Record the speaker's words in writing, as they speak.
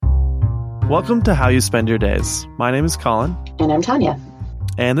Welcome to How You Spend Your Days. My name is Colin. And I'm Tanya.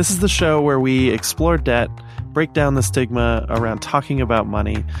 And this is the show where we explore debt, break down the stigma around talking about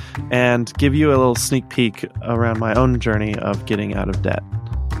money, and give you a little sneak peek around my own journey of getting out of debt.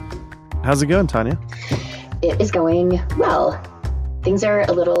 How's it going, Tanya? It is going well. Things are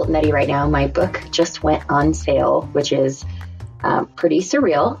a little nutty right now. My book just went on sale, which is pretty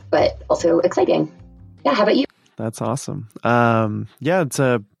surreal, but also exciting. Yeah, how about you? That's awesome. Yeah, it's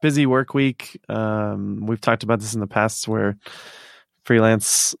a busy work week. We've talked about this in the past where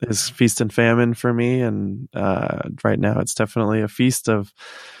freelance is feast and famine for me. And right now it's definitely a feast of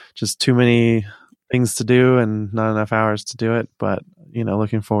just too many things to do and not enough hours to do it. But, you know,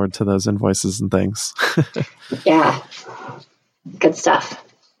 looking forward to those invoices and things. Yeah, good stuff.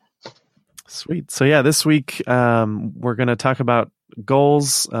 Sweet. So yeah, this week we're going to talk about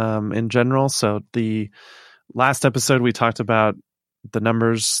goals in general. So the last episode, we talked about the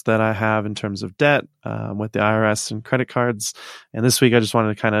numbers that I have in terms of debt with the IRS and credit cards. And this week, I just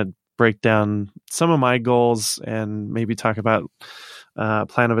wanted to kind of break down some of my goals and maybe talk about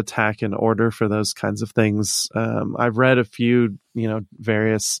plan of attack and order for those kinds of things. I've read a few,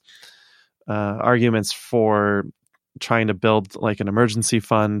 various arguments for trying to build like an emergency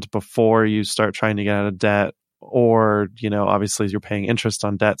fund before you start trying to get out of debt. Or, obviously you're paying interest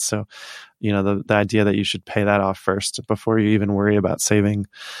on debt. So, the idea that you should pay that off first before you even worry about saving.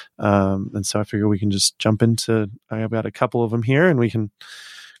 And so I figure we can just jump into, I've got a couple of them here and we can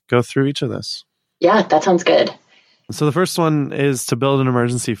go through each of this. Yeah, that sounds good. So the first one is to build an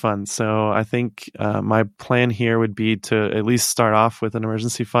emergency fund. So I think my plan here would be to at least start off with an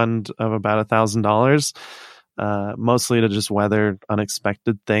emergency fund of about $1,000, mostly to just weather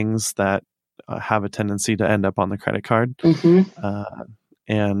unexpected things that have a tendency to end up on the credit card. Mm-hmm.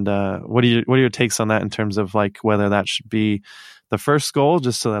 And what are your takes on that in terms of like whether that should be the first goal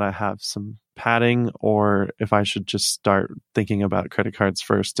just so that I have some padding, or if I should just start thinking about credit cards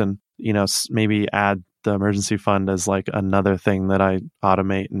first and, maybe add the emergency fund as like another thing that I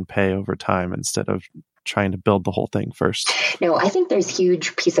automate and pay over time instead of trying to build the whole thing first? No, I think there's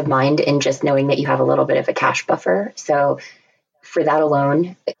huge peace of mind in just knowing that you have a little bit of a cash buffer. So for that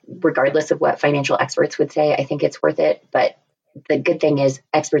alone, regardless of what financial experts would say, I think it's worth it. But the good thing is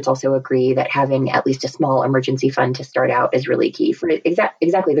experts also agree that having at least a small emergency fund to start out is really key for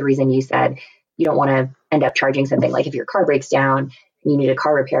exactly the reason you said. You don't want to end up charging something like if your car breaks down and you need a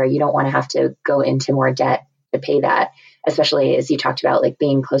car repair, you don't want to have to go into more debt to pay that, especially as you talked about like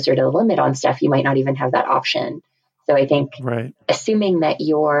being closer to the limit on stuff, you might not even have that option. So I think assuming that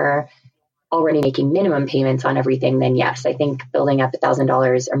you're already making minimum payments on everything, then yes, I think building up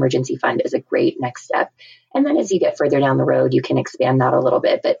 $1,000 emergency fund is a great next step. And then as you get further down the road, you can expand that a little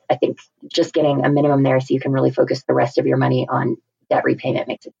bit. But I think just getting a minimum there so you can really focus the rest of your money on debt repayment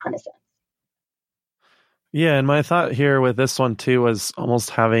makes a ton of sense. Yeah, and my thought here with this one too was almost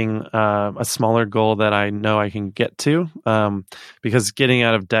having a smaller goal that I know I can get to, because getting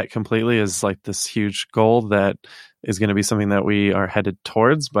out of debt completely is like this huge goal that is going to be something that we are headed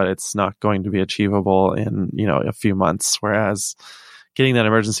towards, but it's not going to be achievable in a few months. Whereas getting that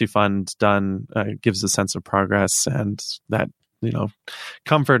emergency fund done gives a sense of progress and that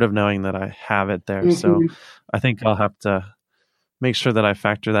comfort of knowing that I have it there. Mm-hmm. So I think I'll have to make sure that I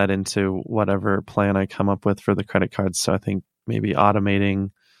factor that into whatever plan I come up with for the credit cards. So I think maybe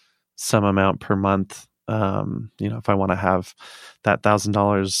automating some amount per month, if I want to have that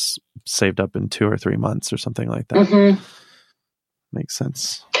 $1,000 saved up in 2 or 3 months or something like that. Mm-hmm. Makes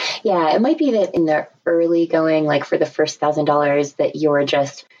sense. Yeah, it might be that in the early going, like for the first $1,000, that you're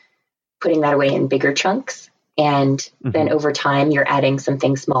just putting that away in bigger chunks. And then over time, you're adding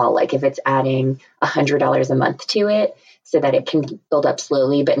something small, like if it's adding $100 a month to it, so that it can build up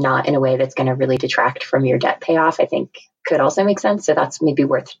slowly, but not in a way that's going to really detract from your debt payoff, I think could also make sense. So that's maybe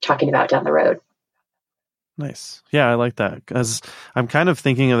worth talking about down the road. Nice. Yeah, I like that because I'm kind of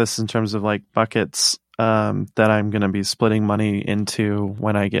thinking of this in terms of like buckets that I'm going to be splitting money into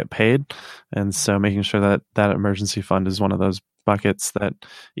when I get paid. And so making sure that that emergency fund is one of those buckets that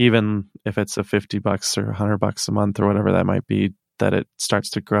even if it's a $50 or $100 a month or whatever that might be, that it starts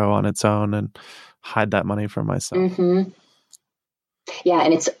to grow on its own and hide that money from myself. Mm-hmm. Yeah.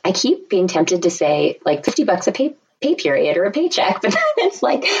 And I keep being tempted to say like $50 a pay period or a paycheck, but then it's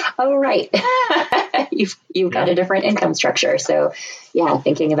like, oh, right. you've got a different income structure. So yeah,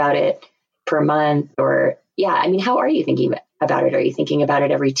 thinking about it per month or how are you thinking about it? Are you thinking about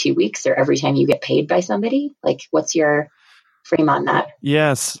it every 2 weeks or every time you get paid by somebody? Like what's your frame on that?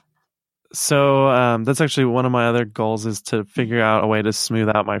 Yes. So that's actually one of my other goals, is to figure out a way to smooth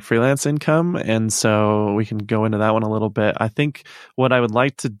out my freelance income. And so we can go into that one a little bit. I think what I would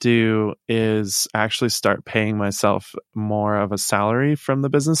like to do is actually start paying myself more of a salary from the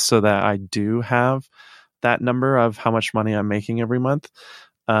business, so that I do have that number of how much money I'm making every month.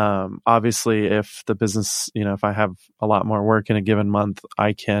 Obviously, if the business, if I have a lot more work in a given month,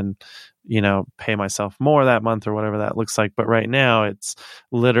 I can, pay myself more that month or whatever that looks like. But right now it's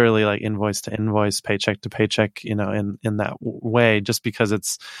literally like invoice to invoice, paycheck to paycheck, in that way, just because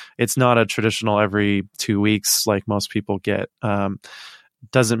it's not a traditional every 2 weeks like most people get.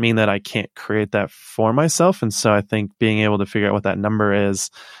 Doesn't mean that I can't create that for myself. And so I think being able to figure out what that number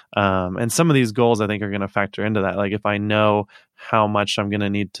is, and some of these goals I think are going to factor into that. Like if I know how much I'm going to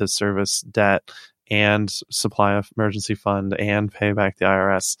need to service debt and supply an emergency fund and pay back the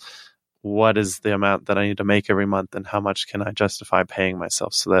IRS, what is the amount that I need to make every month, and how much can I justify paying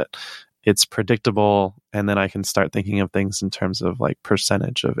myself, so that it's predictable, and then I can start thinking of things in terms of like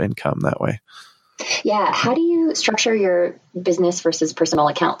percentage of income that way. Yeah. How do you structure your business versus personal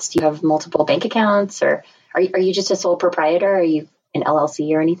accounts? Do you have multiple bank accounts, or are you just a sole proprietor? Are you an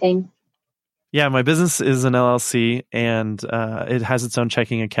LLC or anything? Yeah, my business is an LLC, and it has its own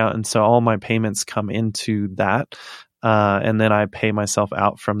checking account. And so all my payments come into that. And then I pay myself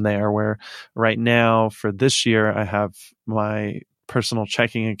out from there, where right now for this year, I have my personal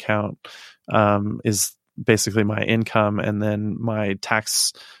checking account is basically my income. And then my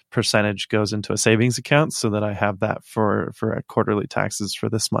tax percentage goes into a savings account, so that I have that for quarterly taxes for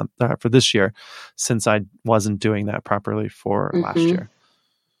this month, for this year, since I wasn't doing that properly for last year.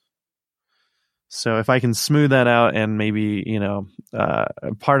 So if I can smooth that out, and maybe,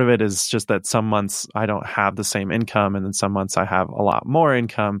 part of it is just that some months I don't have the same income, and then some months I have a lot more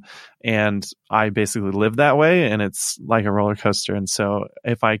income, and I basically live that way, and it's like a roller coaster. And so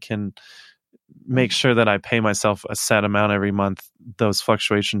if I can make sure that I pay myself a set amount every month, those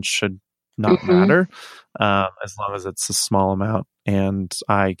fluctuations should not matter, as long as it's a small amount, and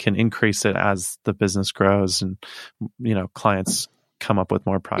I can increase it as the business grows and, clients come up with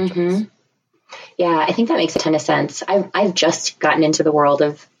more projects. Yeah, I think that makes a ton of sense. I've just gotten into the world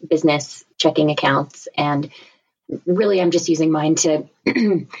of business checking accounts, and really I'm just using mine to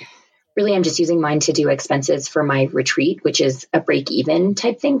do expenses for my retreat, which is a break even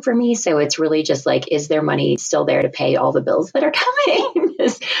type thing for me. So it's really just like, is there money still there to pay all the bills that are coming?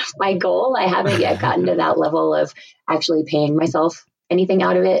 Is my goal. I haven't yet gotten to that level of actually paying myself anything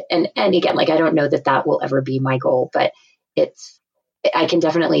out of it. And again, like, I don't know that will ever be my goal, but I can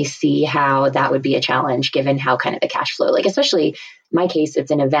definitely see how that would be a challenge, given how kind of the cash flow, like, especially my case,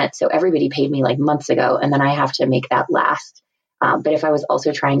 it's an event. So everybody paid me like months ago, and then I have to make that last. But if I was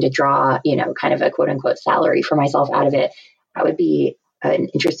also trying to draw, kind of a quote unquote salary for myself out of it, that would be an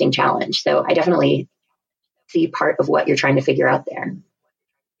interesting challenge. So I definitely see part of what you're trying to figure out there.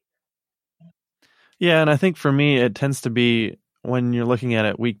 Yeah. And I think for me, it tends to be, when you're looking at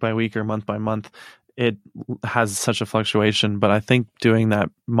it week by week or month by month, it has such a fluctuation. But I think doing that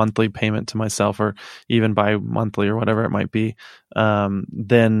monthly payment to myself, or even bi-monthly or whatever it might be,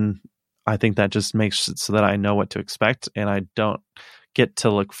 then I think that just makes it so that I know what to expect, and I don't get to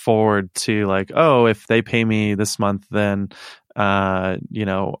look forward to like, oh, if they pay me this month, then I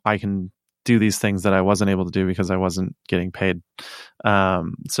can do these things that I wasn't able to do because I wasn't getting paid.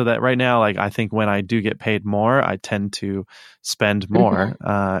 So that right now, like, I think when I do get paid more, I tend to spend more.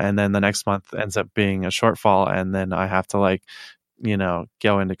 And then the next month ends up being a shortfall. And then I have to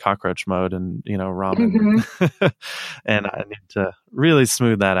go into cockroach mode and, ramen. And I need to really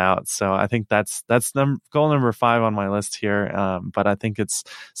smooth that out. So I think that's goal number 5 on my list here. But I think it's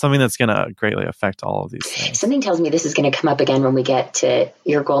something that's going to greatly affect all of these things. Something tells me this is going to come up again when we get to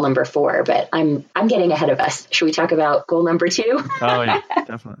your goal number 4, but I'm getting ahead of us. Should we talk about goal number 2? Oh yeah,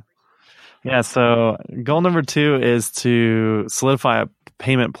 definitely. Yeah. So goal number 2 is to solidify a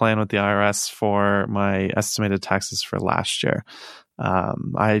payment plan with the IRS for my estimated taxes for last year.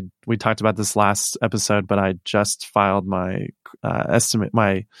 We talked about this last episode, but I just filed my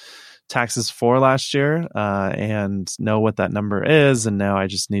my taxes for last year, and know what that number is. And now I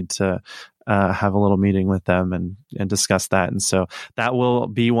just need to have a little meeting with them and discuss that. And so that will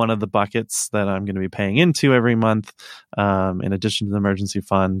be one of the buckets that I'm going to be paying into every month, in addition to the emergency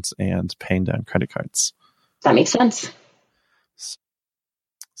fund and paying down credit cards. That makes sense.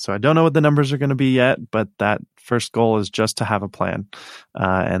 So I don't know what the numbers are going to be yet, but that first goal is just to have a plan.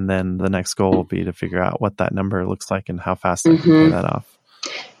 And then the next goal will be to figure out what that number looks like and how fast I can pay that off.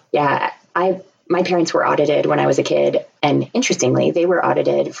 Yeah, my parents were audited when I was a kid. And interestingly, they were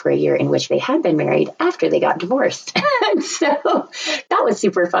audited for a year in which they had been married after they got divorced. So that was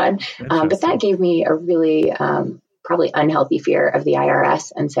super fun. But that gave me a really probably unhealthy fear of the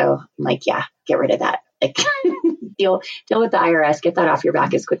IRS. And so I'm like, yeah, get rid of that. Like deal with the IRS, get that off your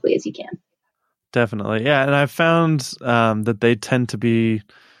back as quickly as you can. Definitely. Yeah. And I've found that they tend to be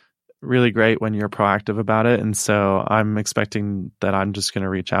really great when you're proactive about it. And so I'm expecting that I'm just going to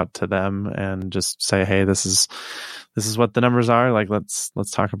reach out to them and just say, hey, this is what the numbers are. Like, let's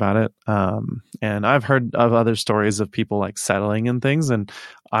talk about it. And I've heard of other stories of people like settling and things, and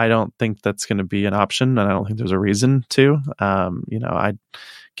I don't think that's going to be an option. And I don't think there's a reason to, I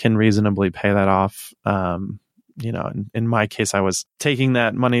can reasonably pay that off. In my case, I was taking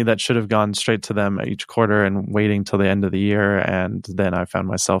that money that should have gone straight to them each quarter and waiting till the end of the year. And then I found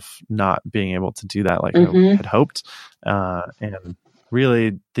myself not being able to do that like I had hoped. And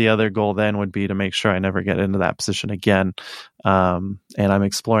really the other goal then would be to make sure I never get into that position again. And I'm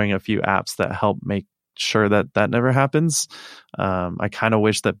exploring a few apps that help make sure that never happens. I kind of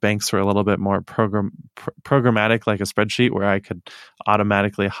wish that banks were a little bit more programmatic, like a spreadsheet where I could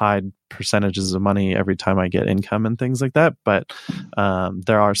automatically hide percentages of money every time I get income and things like that. But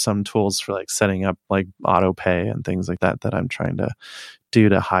there are some tools for like setting up like auto pay and things like that I'm trying to do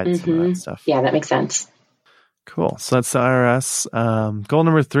to hide some of that stuff. Yeah, that makes sense. Cool. So that's the IRS. Goal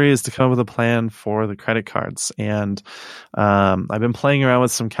number 3 is to come up with a plan for the credit cards. And I've been playing around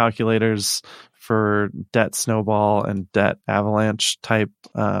with some calculators for debt snowball and debt avalanche type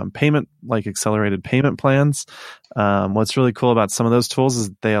payment, like accelerated payment plans. What's really cool about some of those tools is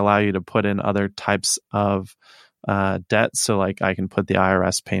they allow you to put in other types of debt. So like I can put the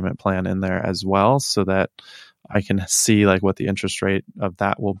IRS payment plan in there as well, so that I can see like what the interest rate of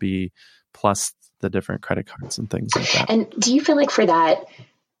that will be, plus the different credit cards and things like that. And do you feel like for that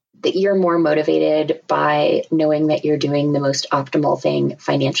you're more motivated by knowing that you're doing the most optimal thing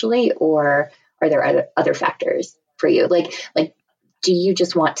financially, or are there other factors for you? Like, do you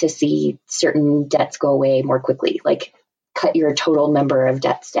just want to see certain debts go away more quickly? Like cut your total number of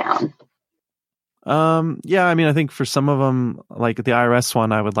debts down? Yeah, I mean, I think for some of them, like the IRS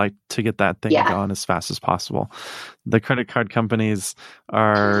one, I would like to get that thing gone as fast as possible. The credit card companies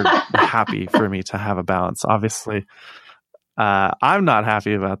are happy for me to have a balance. Obviously, I'm not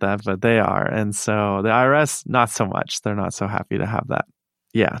happy about that, but they are. And so the IRS, not so much. They're not so happy to have that.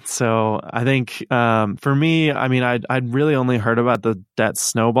 Yeah. So I think for me, I mean, I'd really only heard about the debt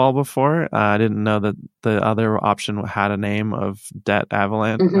snowball before. I didn't know that the other option had a name of debt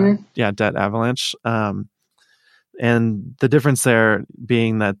avalanche. Debt avalanche. And the difference there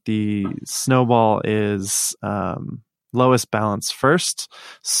being that the snowball is lowest balance first.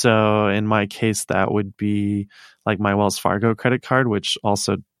 So in my case, that would be like my Wells Fargo credit card, which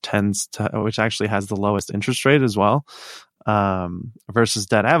actually has the lowest interest rate as well. Versus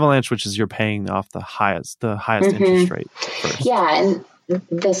debt avalanche, which is you're paying off the highest interest rate first. Yeah, and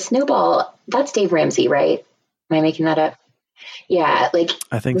the snowball, that's Dave Ramsey, right? Am I making that up? Yeah, like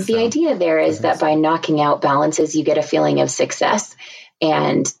I think the idea there is that by knocking out balances, you get a feeling of success,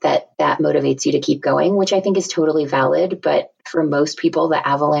 and that motivates you to keep going, which I think is totally valid. But for most people, the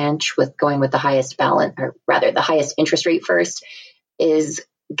avalanche with going with the highest balance, or rather the highest interest rate first, is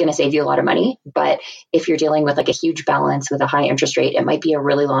going to save you a lot of money. But if you're dealing with like a huge balance with a high interest rate, it might be a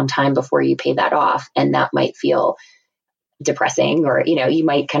really long time before you pay that off. And that might feel depressing, or, you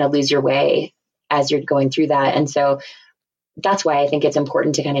might kind of lose your way as you're going through that. And so that's why I think it's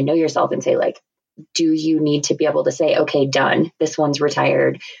important to kind of know yourself and say, like, do you need to be able to say, okay, done, this one's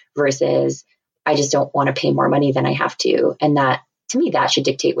retired, versus I just don't want to pay more money than I have to. And that, to me, that should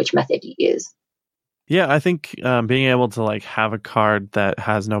dictate which method you use. Yeah, I think being able to like have a card that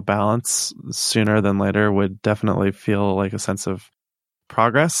has no balance sooner than later would definitely feel like a sense of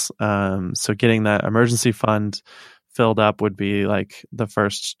progress. So getting that emergency fund filled up would be like the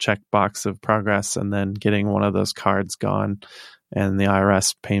first checkbox of progress, and then getting one of those cards gone and the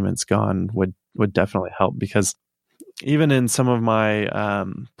IRS payments gone would definitely help. Because even in some of my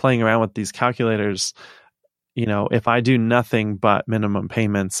playing around with these calculators, if I do nothing but minimum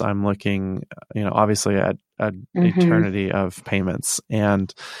payments, I'm looking, obviously at eternity of payments.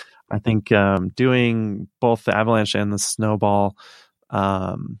 And I think doing both the avalanche and the snowball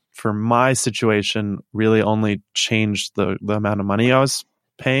for my situation really only changed the amount of money I was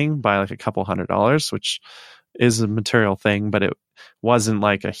paying by like a couple $100, which is a material thing, but it wasn't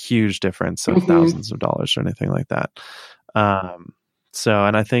like a huge difference of thousands of dollars or anything like that.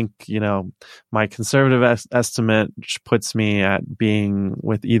 And I think, my conservative estimate puts me at being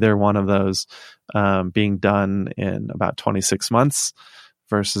with either one of those being done in about 26 months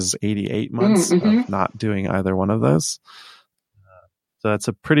versus 88 months Mm-hmm. of not doing either one of those. So that's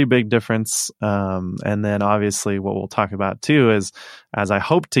a pretty big difference. And then obviously what we'll talk about too is, as I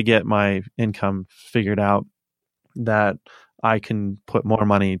hope to get my income figured out, that I can put more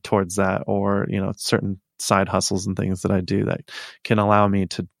money towards that, or, certain side hustles and things that I do that can allow me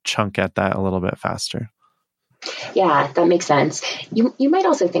to chunk at that a little bit faster. Yeah, that makes sense. You might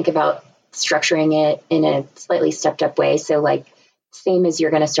also think about structuring it in a slightly stepped up way. So like, same as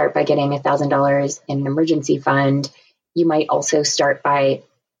you're going to start by getting $1,000 in an emergency fund, you might also start by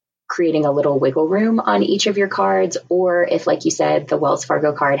creating a little wiggle room on each of your cards. Or if, like you said, the Wells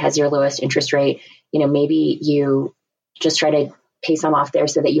Fargo card has your lowest interest rate, maybe you just try to pay some off there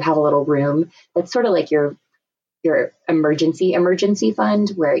so that you have a little room. That's sort of like your emergency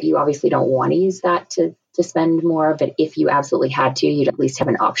fund, where you obviously don't want to use that to spend more, but if you absolutely had to, you'd at least have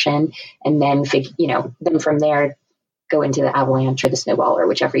an option. And then then from there go into the avalanche or the snowball or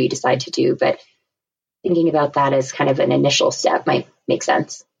whichever you decide to do. But thinking about that as kind of an initial step might make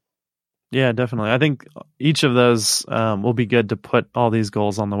sense. Yeah, definitely. I think each of those will be good to put all these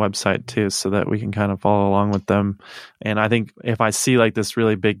goals on the website too, so that we can kind of follow along with them. And I think if I see like this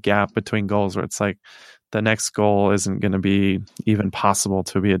really big gap between goals where it's like the next goal isn't going to be even possible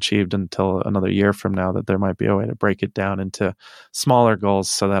to be achieved until another year from now, that there might be a way to break it down into smaller goals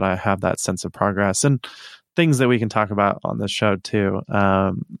so that I have that sense of progress and things that we can talk about on the show too.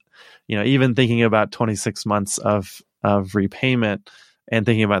 Even thinking about 26 months of repayment and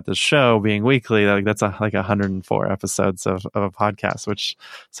thinking about the show being weekly, like that's like 104 episodes of a podcast, which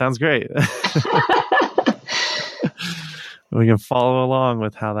sounds great. We can follow along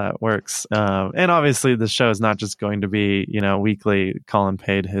with how that works. And obviously the show is not just going to be, weekly. Colin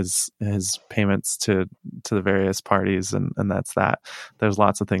paid his payments to the various parties, and that's that. There's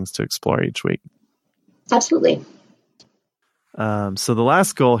lots of things to explore each week. Absolutely. So the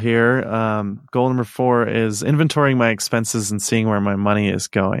last goal here, goal number 4, is inventorying my expenses and seeing where my money is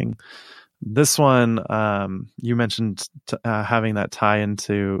going. This one, you mentioned having that tie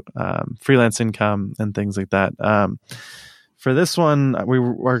into freelance income and things like that. For this one,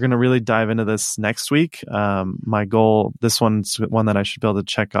 we're going to really dive into this next week. My goal, this one's one that I should be able to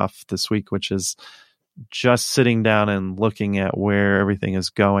check off this week, which is just sitting down and looking at where everything is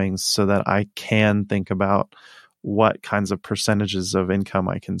going so that I can think about what kinds of percentages of income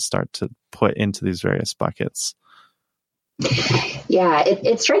I can start to put into these various buckets. Yeah,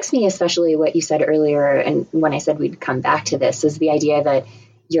 it strikes me, especially what you said earlier, and when I said we'd come back to this, is the idea that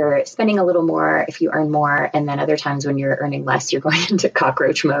you're spending a little more if you earn more, and then other times when you're earning less, you're going into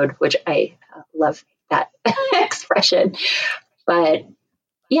cockroach mode, which I love that expression. But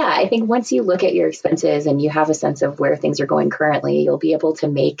yeah, I think once you look at your expenses and you have a sense of where things are going currently, you'll be able to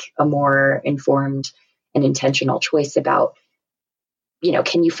make a more informed and intentional choice about,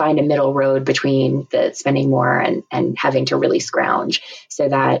 can you find a middle road between the spending more and having to really scrounge, so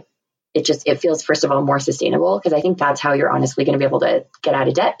that it feels, first of all, more sustainable. Because I think that's how you're honestly going to be able to get out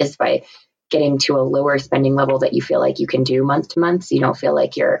of debt, is by getting to a lower spending level that you feel like you can do month to month. So you don't feel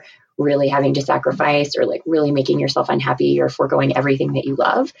like you're really having to sacrifice or like really making yourself unhappy or foregoing everything that you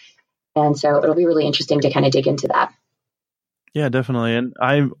love. And so it'll be really interesting to kind of dig into that. Yeah, definitely. And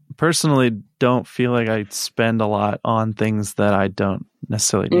I personally don't feel like I spend a lot on things that I don't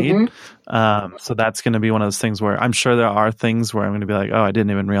necessarily need. Mm-hmm. So that's going to be one of those things where I'm sure there are things where I'm going to be like, oh, I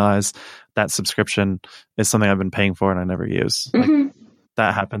didn't even realize that subscription is something I've been paying for and I never use. Mm-hmm. Like,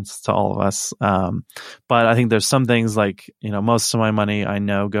 that happens to all of us. But I think there's some things like, most of my money I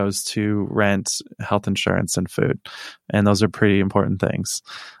know goes to rent, health insurance, and food. And those are pretty important things.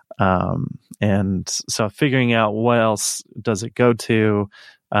 And so figuring out what else does it go to,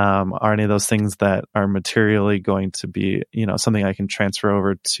 are any of those things that are materially going to be, something I can transfer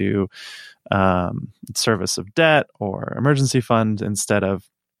over to service of debt or emergency fund instead of,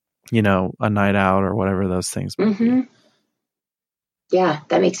 a night out or whatever those things might mm-hmm. be. Yeah,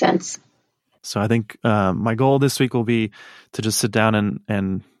 that makes sense. So I think my goal this week will be to just sit down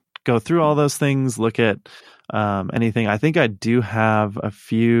and go through all those things, look at anything. I think I do have a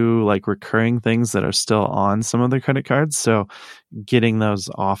few like recurring things that are still on some of the credit cards. So getting those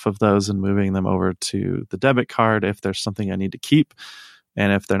off of those and moving them over to the debit card if there's something I need to keep.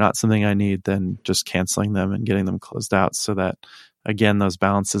 And if they're not something I need, then just canceling them and getting them closed out so that, again, those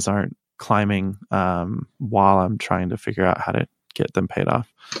balances aren't climbing while I'm trying to figure out how to get them paid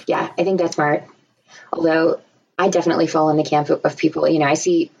off. Yeah, I think that's smart. Although I definitely fall in the camp of people, I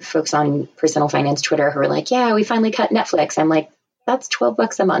see folks on personal finance Twitter who are like, yeah, we finally cut Netflix. I'm like, that's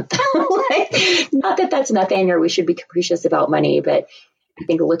 $12 a month. Not that that's nothing or we should be capricious about money, but I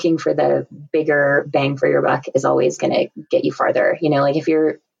think looking for the bigger bang for your buck is always going to get you farther. Like if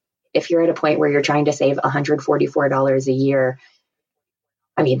you're at a point where you're trying to save $144 a year,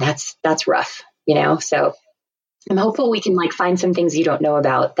 I mean, that's rough, So I'm hopeful we can find some things you don't know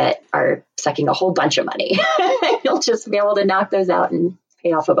about that are sucking a whole bunch of money. You'll just be able to knock those out and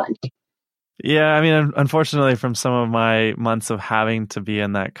pay off a bunch. Yeah, I mean, unfortunately, from some of my months of having to be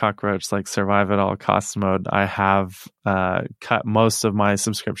in that cockroach, survive at all costs mode, I have cut most of my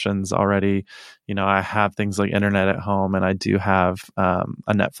subscriptions already. I have things like internet at home, and I do have a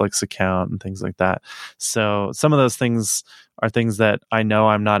Netflix account and things like that. So some of those things are things that I know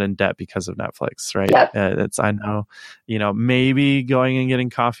I'm not in debt because of Netflix, right? Yep. I know, maybe going and getting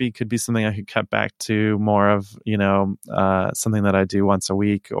coffee could be something I could cut back to more of, something that I do once a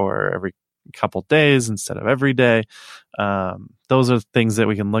week or every couple days instead of every day. Those are things that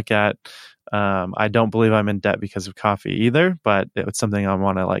we can look at. I don't believe I'm in debt because of coffee either, but it's something I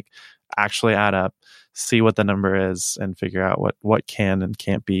want to actually add up, see what the number is, and figure out what can and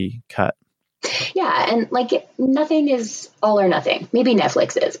can't be cut. Yeah, and nothing is all or nothing. Maybe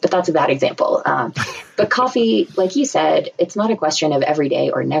Netflix is, but that's a bad example. But coffee, like you said, it's not a question of every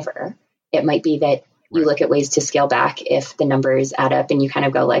day or never. It might be that you look at ways to scale back if the numbers add up and you kind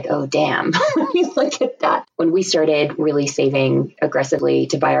of go oh, damn, you look at that. When we started really saving aggressively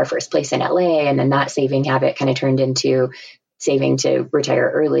to buy our first place in LA, and then that saving habit kind of turned into saving to retire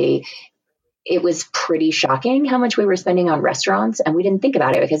early, it was pretty shocking how much we were spending on restaurants. And we didn't think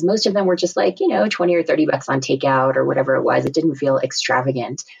about it because most of them were just 20 or $30 on takeout or whatever it was. It didn't feel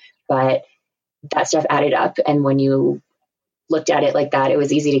extravagant, but that stuff added up. And when you looked at it like that, it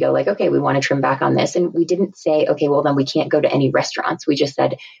was easy to go okay, we want to trim back on this. And we didn't say, okay, well, then we can't go to any restaurants. We just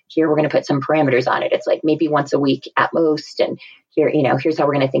said, here, we're going to put some parameters on it. It's maybe once a week at most. And here, here's how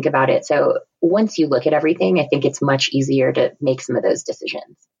we're going to think about it. So once you look at everything, I think it's much easier to make some of those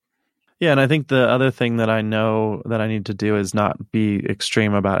decisions. Yeah, and I think the other thing that I know that I need to do is not be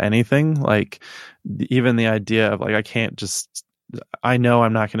extreme about anything. Even the idea of I can't just, I know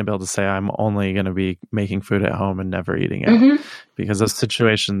I'm not going to be able to say I'm only going to be making food at home and never eating out, because those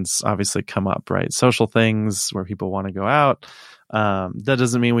situations obviously come up, right? Social things where people want to go out. That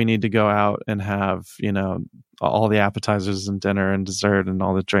doesn't mean we need to go out and have, all the appetizers and dinner and dessert and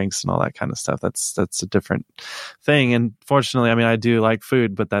all the drinks and all that kind of stuff. That's a different thing. And fortunately, I mean, I do like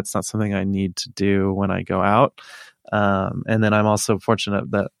food, but that's not something I need to do when I go out. And then I'm also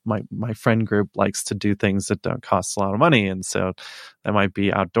fortunate that my friend group likes to do things that don't cost a lot of money. And so that might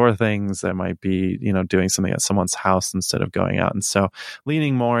be outdoor things. That might be, doing something at someone's house instead of going out. And so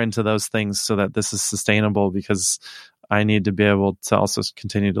leaning more into those things so that this is sustainable, because I need to be able to also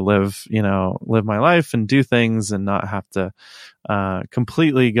continue to live my life and do things and not have to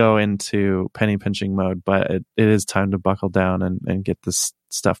completely go into penny pinching mode. But it is time to buckle down and get this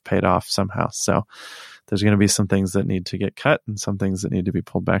stuff paid off somehow. So there's going to be some things that need to get cut and some things that need to be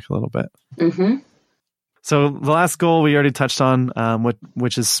pulled back a little bit. Mm-hmm. So the last goal we already touched on,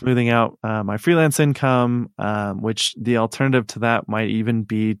 which is smoothing out my freelance income, which the alternative to that might even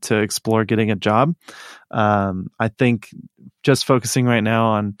be to explore getting a job. I think just focusing right now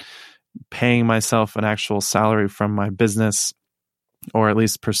on paying myself an actual salary from my business, or at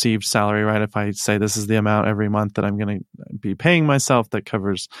least perceived salary, right? If I say this is the amount every month that I'm going to be paying myself, that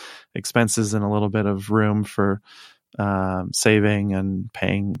covers expenses and a little bit of room for saving and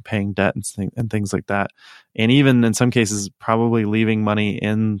paying debt and things like that. And even in some cases, probably leaving money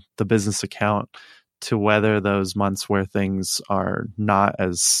in the business account to weather those months where things are not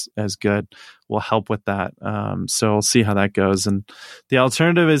as good will help with that. So we'll see how that goes. And the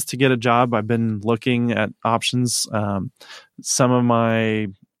alternative is to get a job. I've been looking at options. Some of my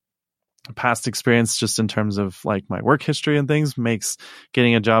past experience, just in terms of my work history and things, makes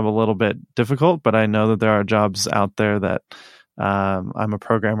getting a job a little bit difficult, but I know that there are jobs out there that I'm a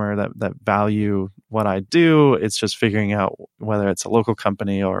programmer that value what I do. It's just figuring out whether it's a local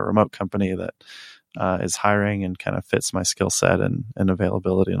company or a remote company that is hiring and kind of fits my skill set and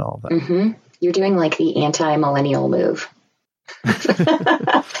availability and all of that. Mm-hmm. You're doing the anti-millennial move.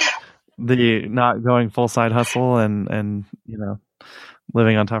 The not going full side hustle and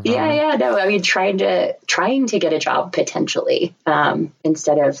living on top of no, I mean, trying to get a job potentially,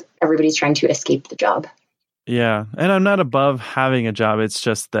 instead of everybody's trying to escape the job. Yeah. And I'm not above having a job. It's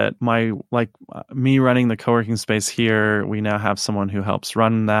just that me running the co-working space here, we now have someone who helps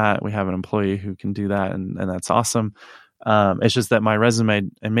run that. We have an employee who can do that, and that's awesome. It's just that my resume,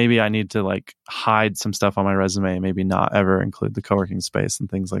 and maybe I need to hide some stuff on my resume and maybe not ever include the co-working space and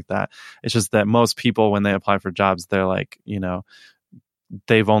things like that. It's just that most people, when they apply for jobs, they're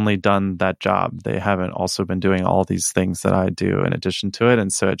they've only done that job. They haven't also been doing all these things that I do in addition to it.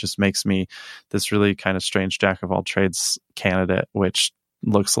 And so it just makes me this really kind of strange jack of all trades candidate, which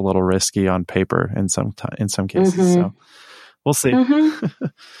looks a little risky on paper in some cases. So we'll see.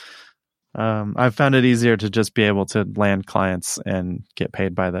 I've found it easier to just be able to land clients and get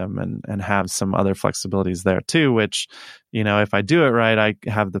paid by them and have some other flexibilities there too, which, if I do it right, I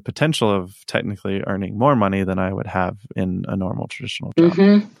have the potential of technically earning more money than I would have in a normal traditional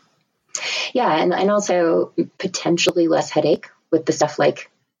job. Yeah. And also potentially less headache with the stuff like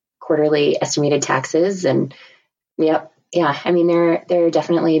quarterly estimated taxes. And yeah. I mean, there are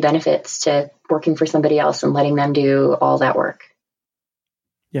definitely benefits to working for somebody else and letting them do all that work.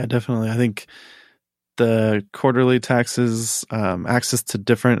 Yeah, definitely. I think the quarterly taxes, access to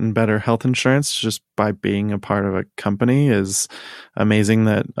different and better health insurance just by being a part of a company is amazing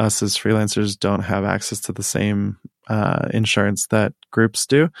that us as freelancers don't have access to the same insurance that groups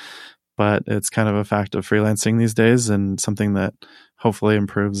do. But it's kind of a fact of freelancing these days and something that hopefully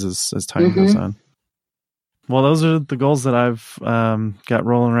improves as time goes on. Well, those are the goals that I've got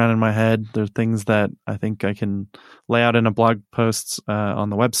rolling around in my head. They're things that I think I can lay out in a blog post on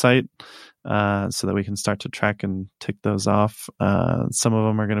the website so that we can start to track and tick those off. Some of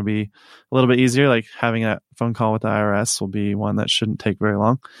them are going to be a little bit easier, like having a phone call with the IRS will be one that shouldn't take very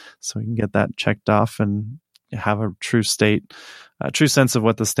long. So we can get that checked off and have a true sense of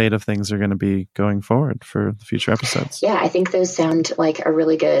what the state of things are going to be going forward for the future episodes. Yeah, I think those sound like a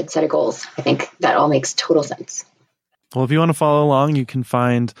really good set of goals. I think that all makes total sense. Well, if you want to follow along, you can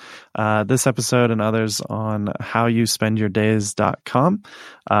find this episode and others on howyousspendyourdays.com.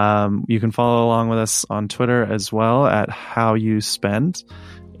 You can follow along with us on Twitter as well at howyousspend.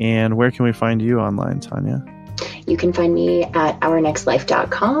 And where can we find you online, Tanya? You can find me at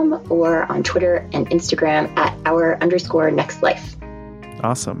ournextlife.com or on Twitter and Instagram at our_nextlife.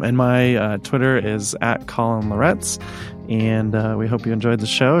 Awesome. And my Twitter is at Colin Loretz. And we hope you enjoyed the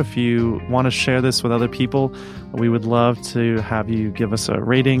show. If you want to share this with other people, we would love to have you give us a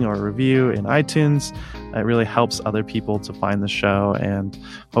rating or a review in iTunes. It really helps other people to find the show. And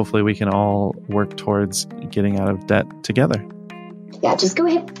hopefully we can all work towards getting out of debt together. Yeah, just go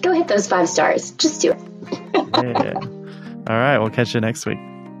hit those 5 stars. Just do it. Yeah. All right. We'll catch you next week.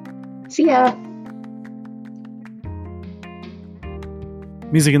 See ya.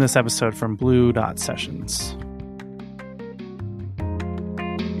 Music in this episode from Blue Dot Sessions.